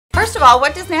First of all,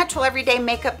 what does natural everyday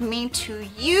makeup mean to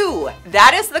you?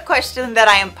 That is the question that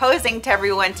I am posing to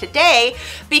everyone today,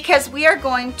 because we are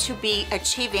going to be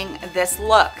achieving this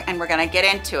look and we're going to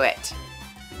get into it.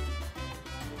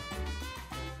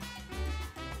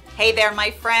 Hey there,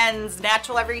 my friends.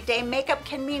 Natural everyday makeup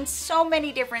can mean so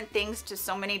many different things to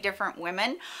so many different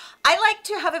women. I like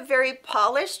to have a very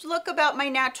polished look about my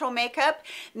natural makeup.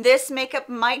 This makeup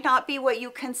might not be what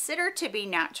you consider to be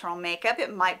natural makeup.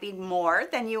 It might be more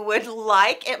than you would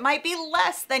like. It might be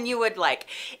less than you would like.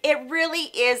 It really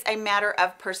is a matter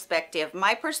of perspective.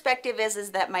 My perspective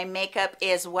is that my makeup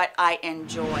is what I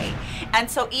enjoy. And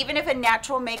so even if a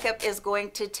natural makeup is going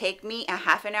to take me a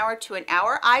half an hour to an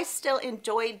hour, I still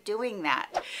enjoy doing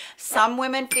that. Some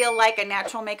women feel like a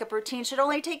natural makeup routine should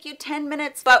only take you 10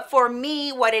 minutes. But for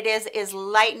me, what it is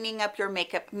lightening up your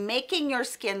makeup, making your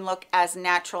skin look as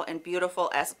natural and beautiful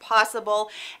as possible,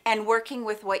 and working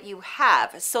with what you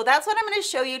have. So that's what I'm going to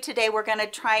show you today. We're going to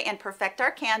try and perfect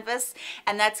our canvas,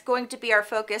 and that's going to be our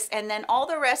focus. And then all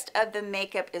the rest of the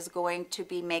makeup is going to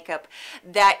be makeup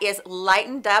that is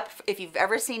lightened up. If you've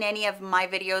ever seen any of my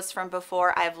videos from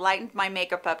before, I've lightened my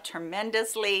makeup up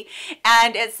tremendously,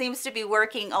 and it seems to be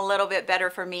working a little bit better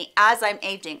for me as I'm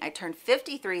aging. I turned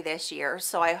 53 this year,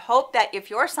 so I hope that if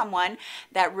you're someone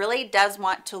that really does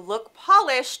want to look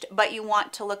polished, but you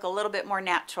want to look a little bit more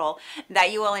natural,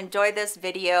 that you will enjoy this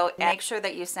video. And make sure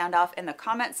that you sound off in the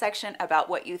comment section about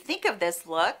what you think of this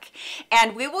look,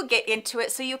 and we will get into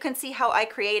it so you can see how I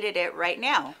created it right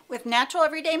now. With natural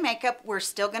everyday makeup, we're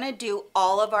still going to do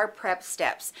all of our prep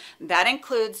steps. That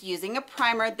includes using a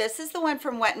primer. This is the one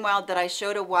from Wet n Wild that I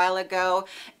showed a while ago.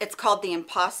 It's called the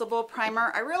Impossible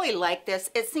Primer. I really like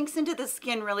this. It sinks into the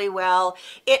skin really well.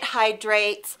 It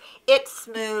hydrates, it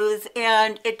smooths,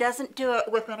 and it doesn't do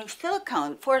it with any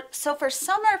silicone. So for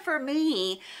summer, for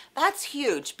me, that's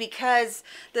huge, because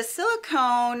the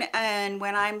silicone, and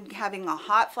when I'm having a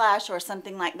hot flash or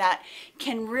something like that,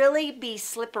 can really be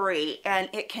slippery, and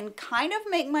it can kind of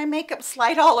make my makeup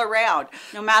slide all around.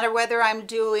 No matter whether I'm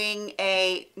doing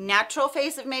a natural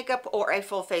face of makeup or a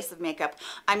full face of makeup,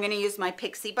 I'm going to use my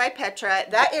Pixi by Petra.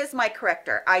 That is my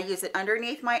corrector. I use it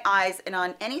underneath my eyes and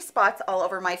on any spots all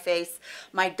over my face,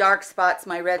 my dark spots,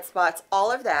 my red spots,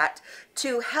 all of that,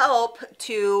 to help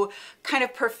to kind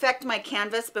of perfect my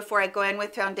canvas before I go in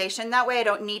with foundation. That way I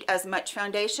don't need as much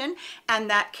foundation, and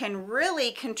that can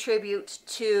really contribute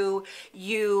to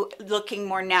you looking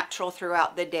more natural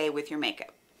throughout the day with your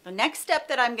makeup. The next step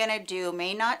that I'm going to do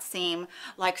may not seem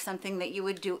like something that you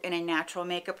would do in a natural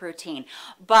makeup routine,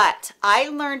 but I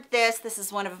learned this. This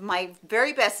is one of my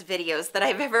very best videos that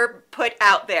I've ever put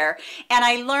out there, and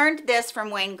I learned this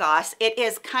from Wayne Goss. It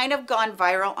is kind of gone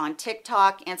viral on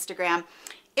TikTok, Instagram.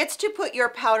 It's to put your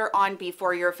powder on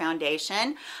before your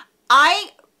foundation.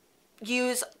 I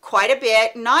use quite a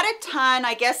bit, not a ton.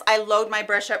 I guess I load my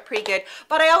brush up pretty good,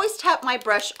 but I always tap my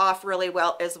brush off really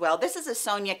well as well. This is a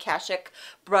Sonia Kashuk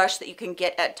brush that you can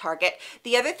get at Target.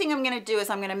 The other thing I'm going to do is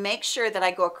I'm going to make sure that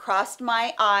I go across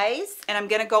my eyes, and I'm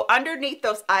going to go underneath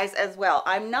those eyes as well.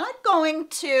 I'm not going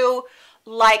to,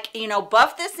 like, you know,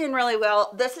 buff this in really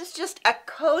well. This is just a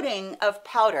coating of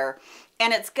powder,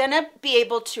 and it's gonna be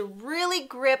able to really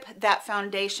grip that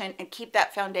foundation and keep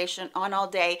that foundation on all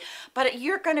day. But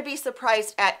you're gonna be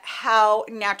surprised at how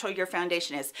natural your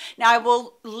foundation is. Now, I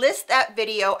will list that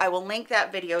video. I will link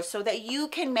that video so that you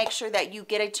can make sure that you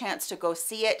get a chance to go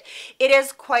see it. It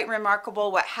is quite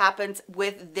remarkable what happens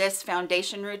with this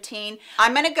foundation routine.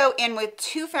 I'm gonna go in with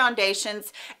two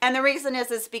foundations, and the reason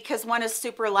is because one is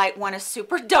super light, one is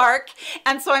super dark,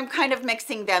 and so I'm kind of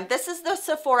mixing them. This is the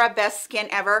Sephora Best Skin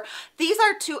Ever. These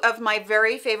are two of my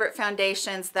very favorite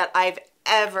foundations that I've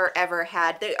ever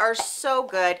had. They are so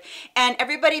good, and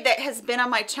everybody that has been on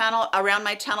my channel, around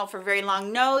my channel for very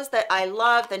long, knows that I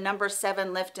love the number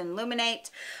 7 Lift and Luminate,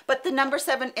 but the number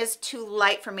 7 is too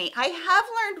light for me. I have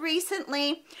learned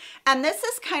recently, and this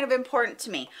is kind of important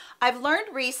to me, I've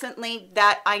learned recently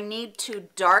that I need to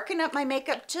darken up my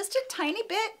makeup just a tiny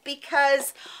bit,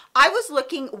 because I was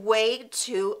looking way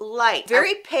too light,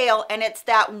 very pale, and it's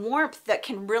that warmth that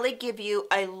can really give you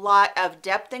a lot of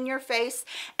depth in your face,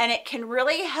 and it can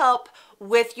really help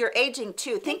with your aging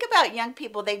too. Think about young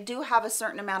people. They do have a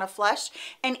certain amount of flush,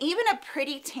 and even a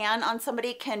pretty tan on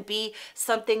somebody can be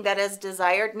something that is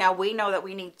desired. Now, we know that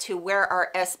we need to wear our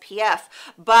SPF,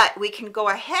 but we can go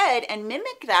ahead and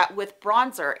mimic that with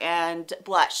bronzer and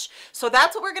blush. So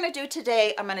that's what we're going to do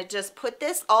today. I'm going to just put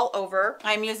this all over.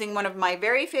 I'm using one of my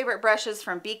very favorite brushes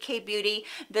from BK Beauty.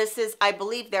 This is, I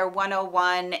believe, their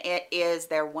 101. It is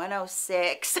their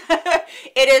 106.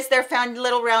 It is their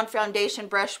little round foundation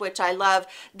brush, which I love. of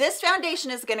this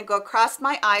foundation is going to go across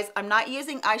my eyes. I'm not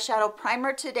using eyeshadow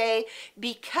primer today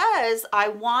because I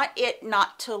want it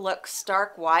not to look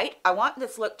stark white. I want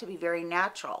this look to be very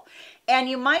natural. And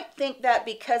you might think that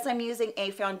because I'm using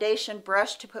a foundation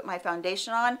brush to put my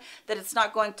foundation on, that it's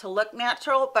not going to look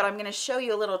natural, but I'm going to show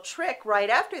you a little trick right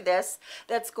after this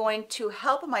that's going to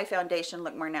help my foundation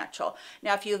look more natural.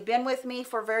 Now, if you've been with me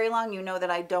for very long, you know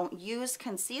that I don't use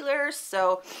concealer,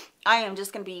 so I am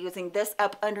just going to be using this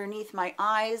up underneath my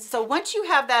eyes. So once you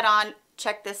have that on,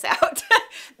 check this out.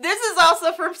 This is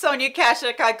also from Sonia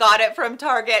Kashuk. I got it from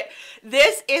Target.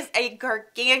 This is a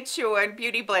gargantuan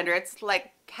beauty blender. It's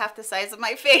like half the size of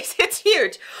my face. It's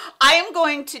huge. I am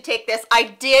going to take this.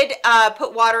 I did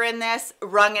put water in this,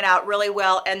 wrung it out really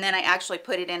well, and then I actually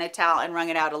put it in a towel and wrung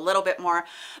it out a little bit more.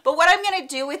 But what I'm going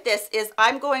to do with this is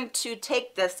I'm going to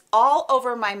take this all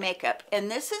over my makeup,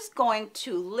 and this is going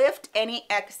to lift any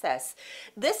excess.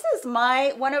 This is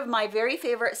one of my very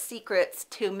favorite secrets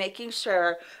to making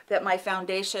sure that my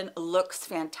foundation looks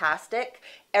fantastic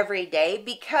every day,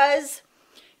 because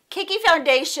cakey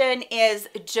foundation is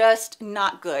just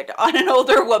not good on an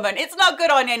older woman. It's not good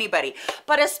on anybody,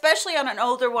 but especially on an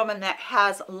older woman that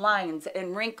has lines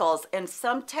and wrinkles and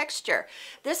some texture.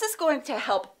 This is going to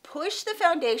help push the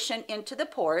foundation into the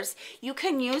pores. You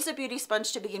can use a beauty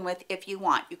sponge to begin with if you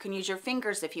want. You can use your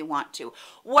fingers if you want to,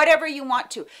 whatever you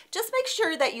want to. Just make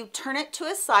sure that you turn it to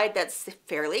a side that's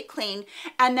fairly clean,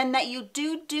 and then that you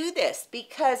do this,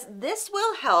 because this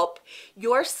will help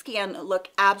your skin look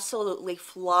absolutely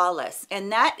flawless. And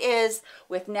that is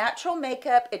with natural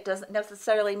makeup. It doesn't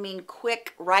necessarily mean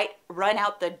quick, run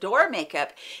out the door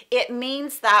makeup. It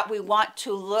means that we want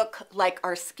to look like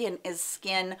our skin is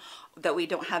skin, that we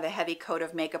don't have a heavy coat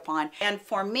of makeup on. And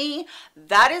for me,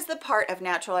 that is the part of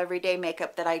natural everyday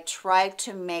makeup that I try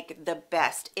to make the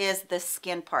best, is the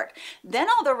skin part. Then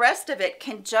all the rest of it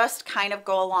can just kind of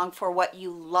go along for what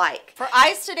you like. For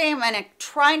eyes today, I'm going to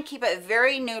try and keep it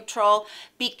very neutral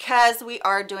because we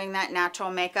are doing that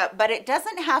natural makeup, but it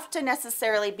doesn't have to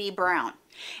necessarily be brown.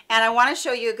 And I want to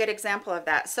show you a good example of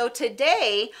that. So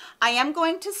today I am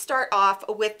going to start off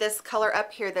with this color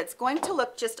up here that's going to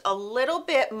look just a little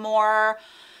bit more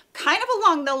kind of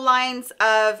along the lines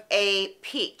of a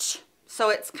peach. So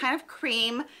it's kind of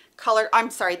cream color. I'm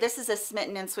sorry, this is a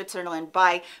Smitten in Switzerland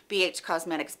by BH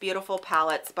Cosmetics. Beautiful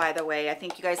palettes, by the way. I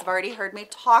think you guys have already heard me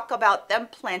talk about them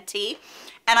plenty,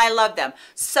 and I love them.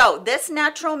 So this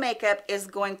natural makeup is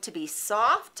going to be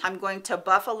soft. I'm going to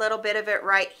buff a little bit of it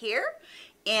right here,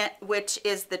 which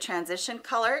is the transition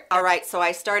color. All right, so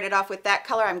I started off with that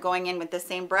color. I'm going in with the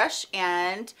same brush,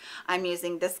 and I'm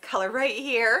using this color right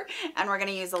here, and we're going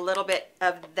to use a little bit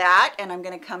of that, and I'm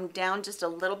going to come down just a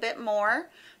little bit more.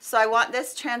 So I want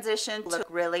this transition to look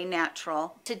really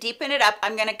natural. To deepen it up,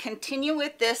 I'm going to continue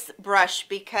with this brush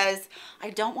because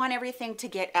I don't want everything to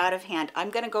get out of hand.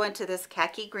 I'm going to go into this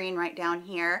khaki green right down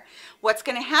here. What's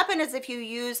going to happen is if you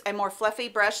use a more fluffy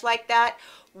brush like that,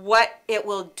 what it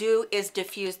will do is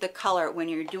diffuse the color. When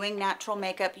you're doing natural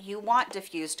makeup, you want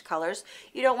diffused colors.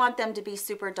 You don't want them to be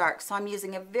super dark. So I'm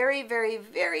using a very, very,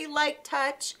 very light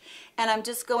touch, and I'm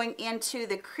just going into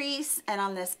the crease and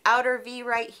on this outer V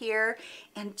right here,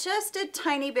 and just a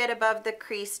tiny bit above the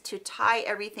crease to tie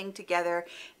everything together.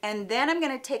 And then I'm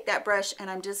going to take that brush and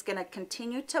I'm just going to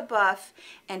continue to buff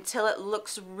until it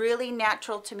looks really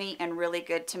natural to me and really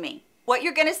good to me. What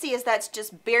you're going to see is that's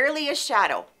just barely a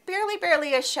shadow,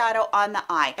 barely a shadow on the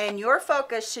eye, and your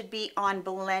focus should be on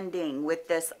blending with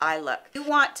this eye look. You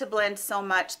want to blend so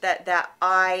much that that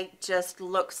eye just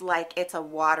looks like it's a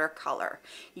watercolor.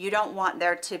 You don't want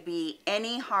there to be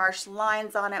any harsh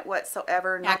lines on it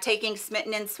whatsoever. Now taking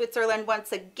Smitten in Switzerland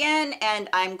once again, and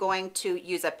I'm going to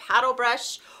use a paddle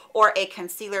brush or a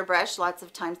concealer brush. Lots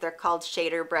of times they're called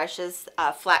shader brushes,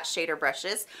 flat shader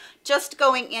brushes. Just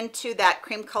going into that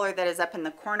cream color that is up in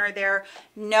the corner there.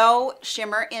 No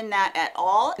shimmer in that at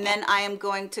all. And then I am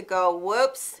going to go,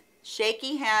 whoops,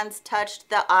 shaky hands touched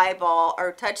the eyeball,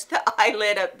 or touched the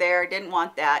eyelid up there. Didn't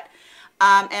want that.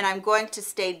 And I'm going to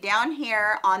stay down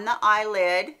here on the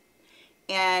eyelid,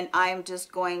 and I'm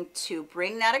just going to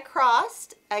bring that across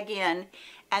again.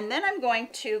 And then I'm going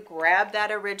to grab that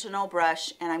original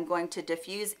brush and I'm going to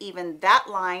diffuse even that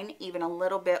line even a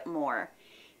little bit more.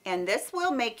 And this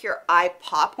will make your eye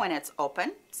pop when it's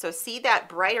open. So see that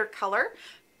brighter color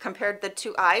compared to the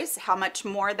two eyes, how much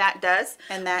more that does.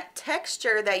 And that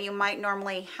texture that you might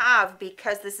normally have,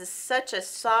 because this is such a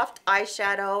soft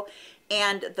eyeshadow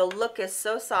and the look is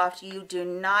so soft you do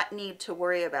not need to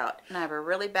worry about. And I have a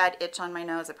really bad itch on my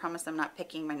nose. I promise I'm not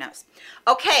picking my nose.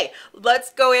 Okay,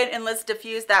 let's go in and let's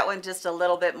diffuse that one just a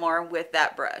little bit more with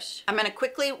that brush. I'm going to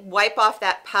quickly wipe off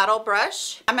that paddle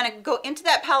brush. I'm going to go into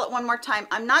that palette one more time.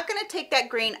 I'm not going to take that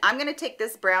green. I'm going to take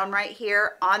this brown right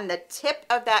here on the tip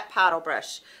of that paddle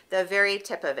brush, the very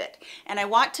tip of it. And I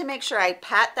want to make sure I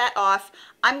pat that off.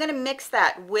 I'm going to mix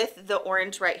that with the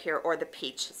orange right here, or the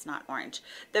peach. It's not orange.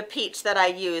 The peach that I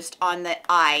used on the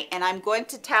eye. And I'm going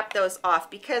to tap those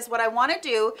off because what I want to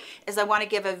do is I want to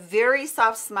give a very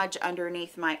soft smudge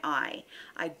underneath my eye.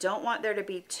 I don't want there to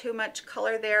be too much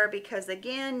color there because,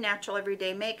 again, natural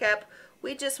everyday makeup,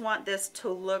 we just want this to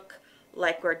look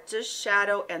like we're just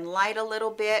shadow and light a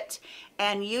little bit,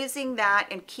 and using that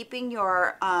and keeping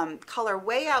your color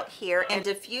way out here and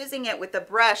diffusing it with a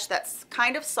brush that's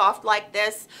kind of soft like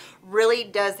this really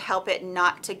does help it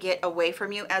not to get away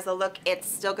from you as a look. It's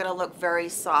still going to look very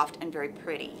soft and very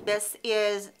pretty. This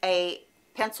is a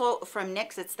pencil from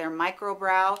NYX. It's their micro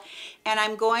brow, and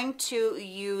I'm going to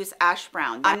use ash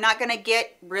brown. I'm not going to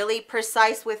get really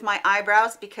precise with my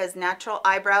eyebrows because natural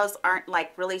eyebrows aren't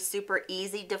like really super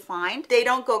easy defined. They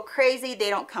don't go crazy, they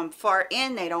don't come far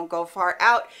in, they don't go far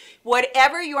out.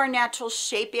 Whatever your natural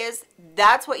shape is,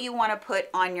 that's what you want to put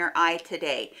on your eye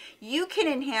today. You can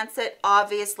enhance it.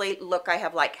 Obviously, look, I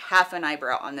have like half an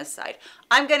eyebrow on this side.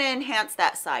 I'm going to enhance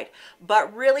that side,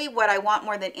 but really what I want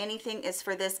more than anything is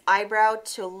for this eyebrow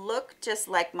to look just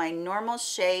like my normal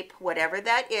shape, whatever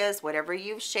that is, whatever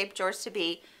you've shaped yours to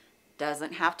be.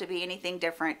 Doesn't have to be anything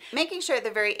different. Making sure at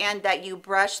the very end that you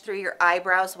brush through your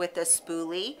eyebrows with a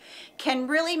spoolie can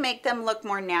really make them look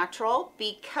more natural,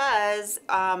 because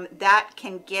that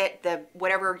can get the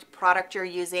whatever product you're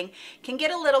using can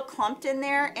get a little clumped in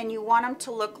there, and you want them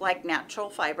to look like natural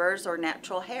fibers or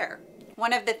natural hair.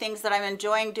 One of the things that I'm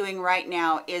enjoying doing right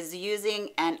now is using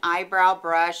an eyebrow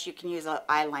brush. You can use an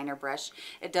eyeliner brush.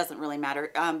 It doesn't really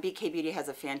matter. BK Beauty has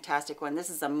a fantastic one.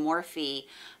 This is a Morphe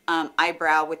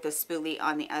eyebrow with the spoolie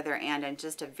on the other end and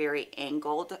just a very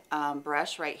angled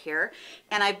brush right here.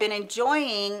 And I've been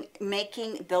enjoying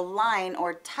making the line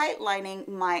or tight lining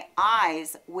my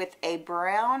eyes with a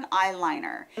brown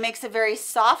eyeliner. It makes a very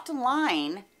soft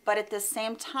line, but at the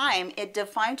same time, it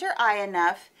defines your eye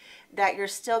enough that you're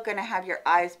still going to have your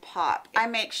eyes pop. I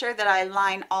make sure that I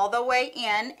line all the way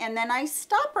in, and then I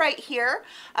stop right here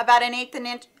about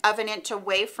 1/8 of an inch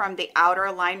away from the outer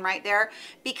line right there,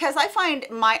 because I find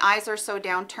my eyes are so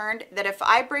downturned that if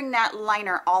I bring that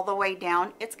liner all the way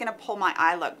down, it's going to pull my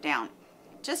eye look down.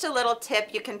 Just a little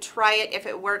tip. You can try it. If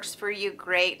it works for you,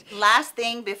 great. Last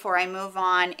thing before I move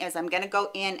on is I'm going to go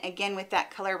in again with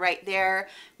that color right there,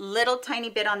 little tiny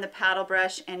bit on the paddle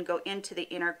brush, and go into the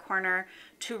inner corner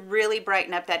to really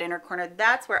brighten up that inner corner.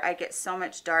 That's where I get so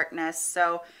much darkness.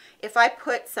 So if I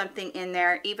put something in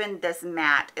there, even this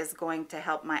matte is going to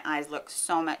help my eyes look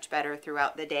so much better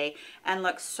throughout the day and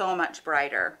look so much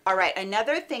brighter. All right,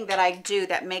 another thing that I do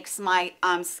that makes my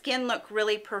skin look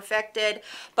really perfected,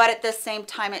 but at the same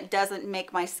time it doesn't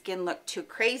make my skin look too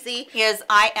crazy, is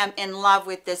I am in love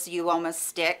with this Uoma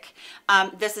stick.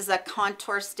 This is a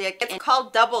contour stick. It's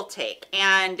called Double Take,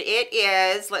 and it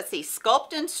is, let's see,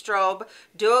 Sculpt and Strobe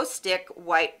Duo Stick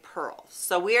White Pearl.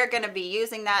 So we are going to be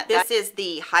using that. This is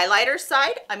the highlighter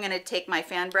side. I'm going to take my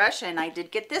fan brush, and I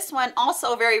did get this one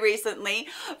also very recently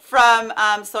from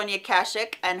Sonia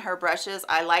Kashuk and her brushes.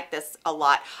 I like this a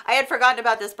lot. I had forgotten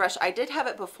about this brush. I did have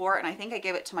it before, and I think I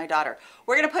gave it to my daughter.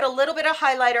 We're going to put a little bit of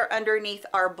highlighter underneath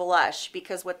our blush,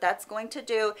 because what that's going to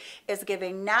do is give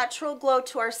a natural glow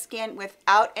to our skin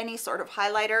without any sort of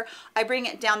highlighter. I bring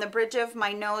it down the bridge of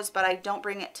my nose, but I don't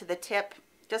bring it to the tip.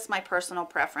 Just my personal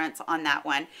preference on that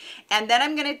one. And then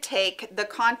I'm going to take the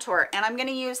contour, and I'm going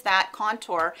to use that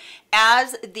contour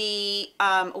as the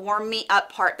warm me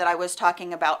up part that I was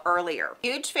talking about earlier.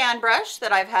 Huge fan brush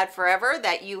that I've had forever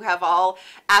that you have all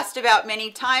asked about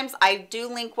many times. I do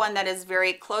link one that is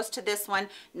very close to this one,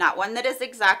 not one that is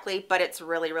exactly, but it's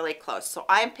really, really close. So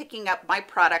I'm picking up my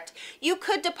product. You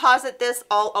could deposit this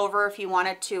all over if you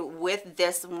wanted to with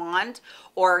this wand,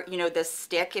 or, you know, this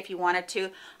stick if you wanted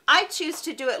to. I choose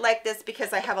to do it like this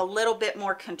because I have a little bit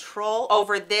more control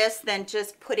over this than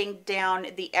just putting down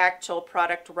the actual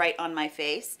product right on my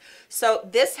face. So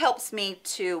this helps me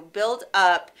to build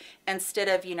up instead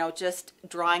of, you know, just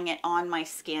drawing it on my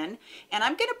skin. And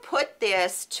I'm going to put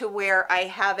this to where I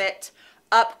have it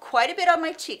up quite a bit on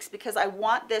my cheeks because I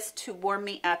want this to warm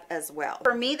me up as well.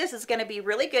 For me, this is going to be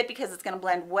really good because it's going to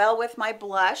blend well with my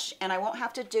blush, and I won't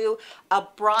have to do a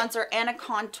bronzer and a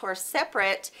contour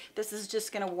separate. This is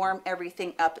just going to warm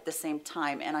everything up at the same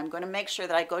time, and I'm going to make sure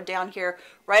that I go down here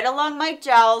right along my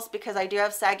gels because I do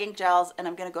have sagging gels, and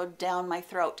I'm gonna go down my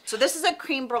throat. So this is a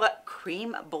cream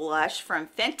blush from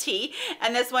Fenty,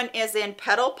 and this one is in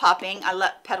Petal Popping. I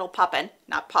love Petal Poppin',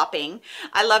 not popping.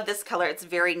 I love this color. It's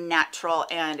very natural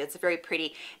and it's very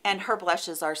pretty, and her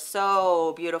blushes are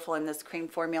so beautiful in this cream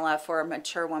formula for a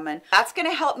mature woman. That's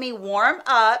gonna help me warm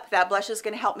up. That blush is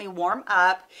gonna help me warm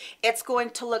up. It's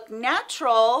going to look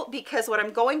natural because what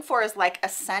I'm going for is like a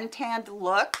suntanned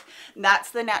look.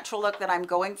 That's the natural look that I'm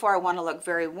going for. I want to look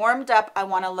very warmed up. I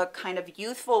want to look kind of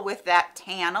youthful with that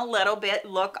tan a little bit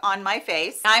look on my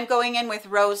face. I'm going in with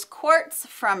Rose Quartz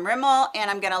from Rimmel, and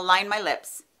I'm going to line my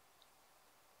lips.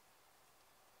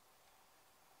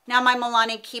 Now my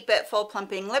Milani Keep It Full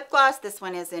Plumping Lip Gloss. This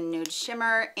one is in Nude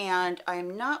Shimmer, and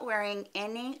I'm not wearing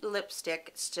any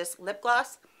lipstick. It's just lip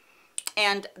gloss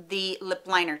and the lip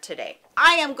liner today.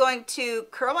 I am going to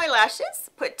curl my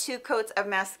lashes, put 2 coats of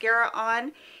mascara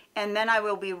on, and then I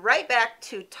will be right back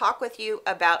to talk with you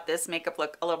about this makeup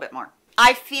look a little bit more.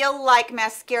 I feel like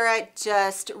mascara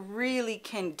just really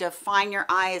can define your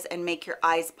eyes and make your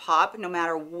eyes pop no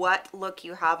matter what look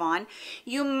you have on.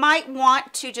 You might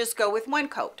want to just go with 1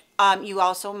 coat. You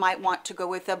also might want to go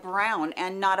with a brown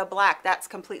and not a black. That's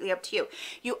completely up to you.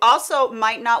 You also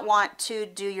might not want to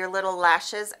do your little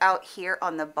lashes out here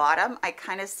on the bottom. I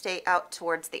kind of stay out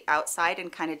towards the outside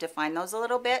and kind of define those a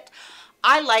little bit.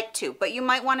 I like to, but you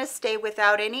might want to stay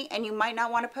without any, and you might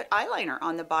not want to put eyeliner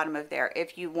on the bottom of there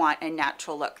if you want a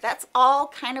natural look. That's all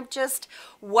kind of just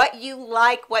what you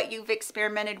like, what you've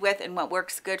experimented with, and what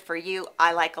works good for you.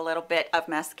 I like a little bit of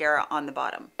mascara on the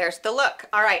bottom. There's the look.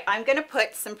 All right, I'm going to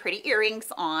put some pretty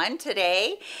earrings on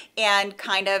today and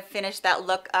kind of finish that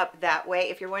look up that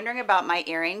way. If you're wondering about my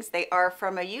earrings, they are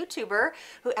from a YouTuber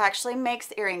who actually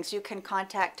makes earrings. You can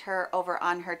contact her over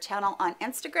on her channel on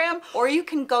Instagram, or you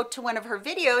can go to one of her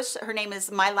videos. Her name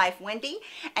is My Life Wendy,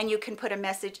 and you can put a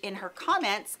message in her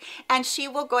comments and she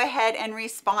will go ahead and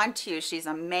respond to you. She's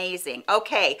amazing.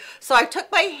 Okay, so I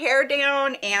took my hair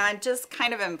down and just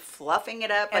kind of am fluffing it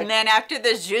up, and then after the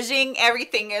zhuzhing,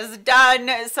 everything is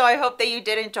done. So I hope that you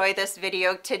did enjoy this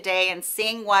video today and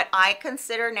seeing what I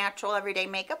consider natural everyday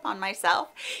makeup on myself.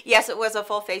 Yes, it was a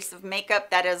full face of makeup.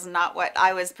 That is not what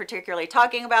I was particularly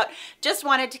talking about. Just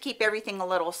wanted to keep everything a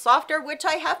little softer, which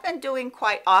I have been doing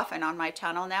quite often on my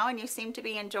channel now, and you seem to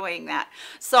be enjoying that.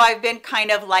 So I've been kind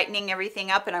of lightening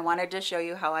everything up, and I wanted to show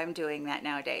you how I'm doing that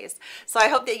nowadays. So I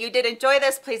hope that you did enjoy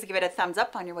this. Please give it a thumbs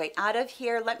up on your way out of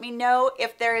here. Let me know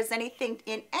if there is anything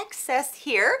in excess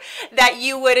here that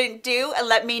you wouldn't do, and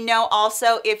let me know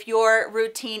also if your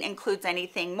routine includes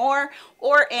anything more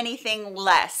or anything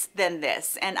less than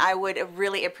this, and I would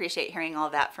really appreciate hearing all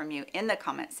that from you in the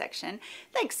comment section.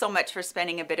 Thanks so much for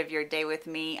spending a bit of your day with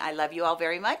me. I love you all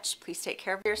very much. Please take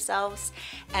care of yourselves,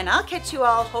 and I'll catch you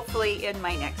all hopefully in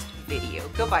my next video.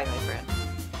 Goodbye, my friends.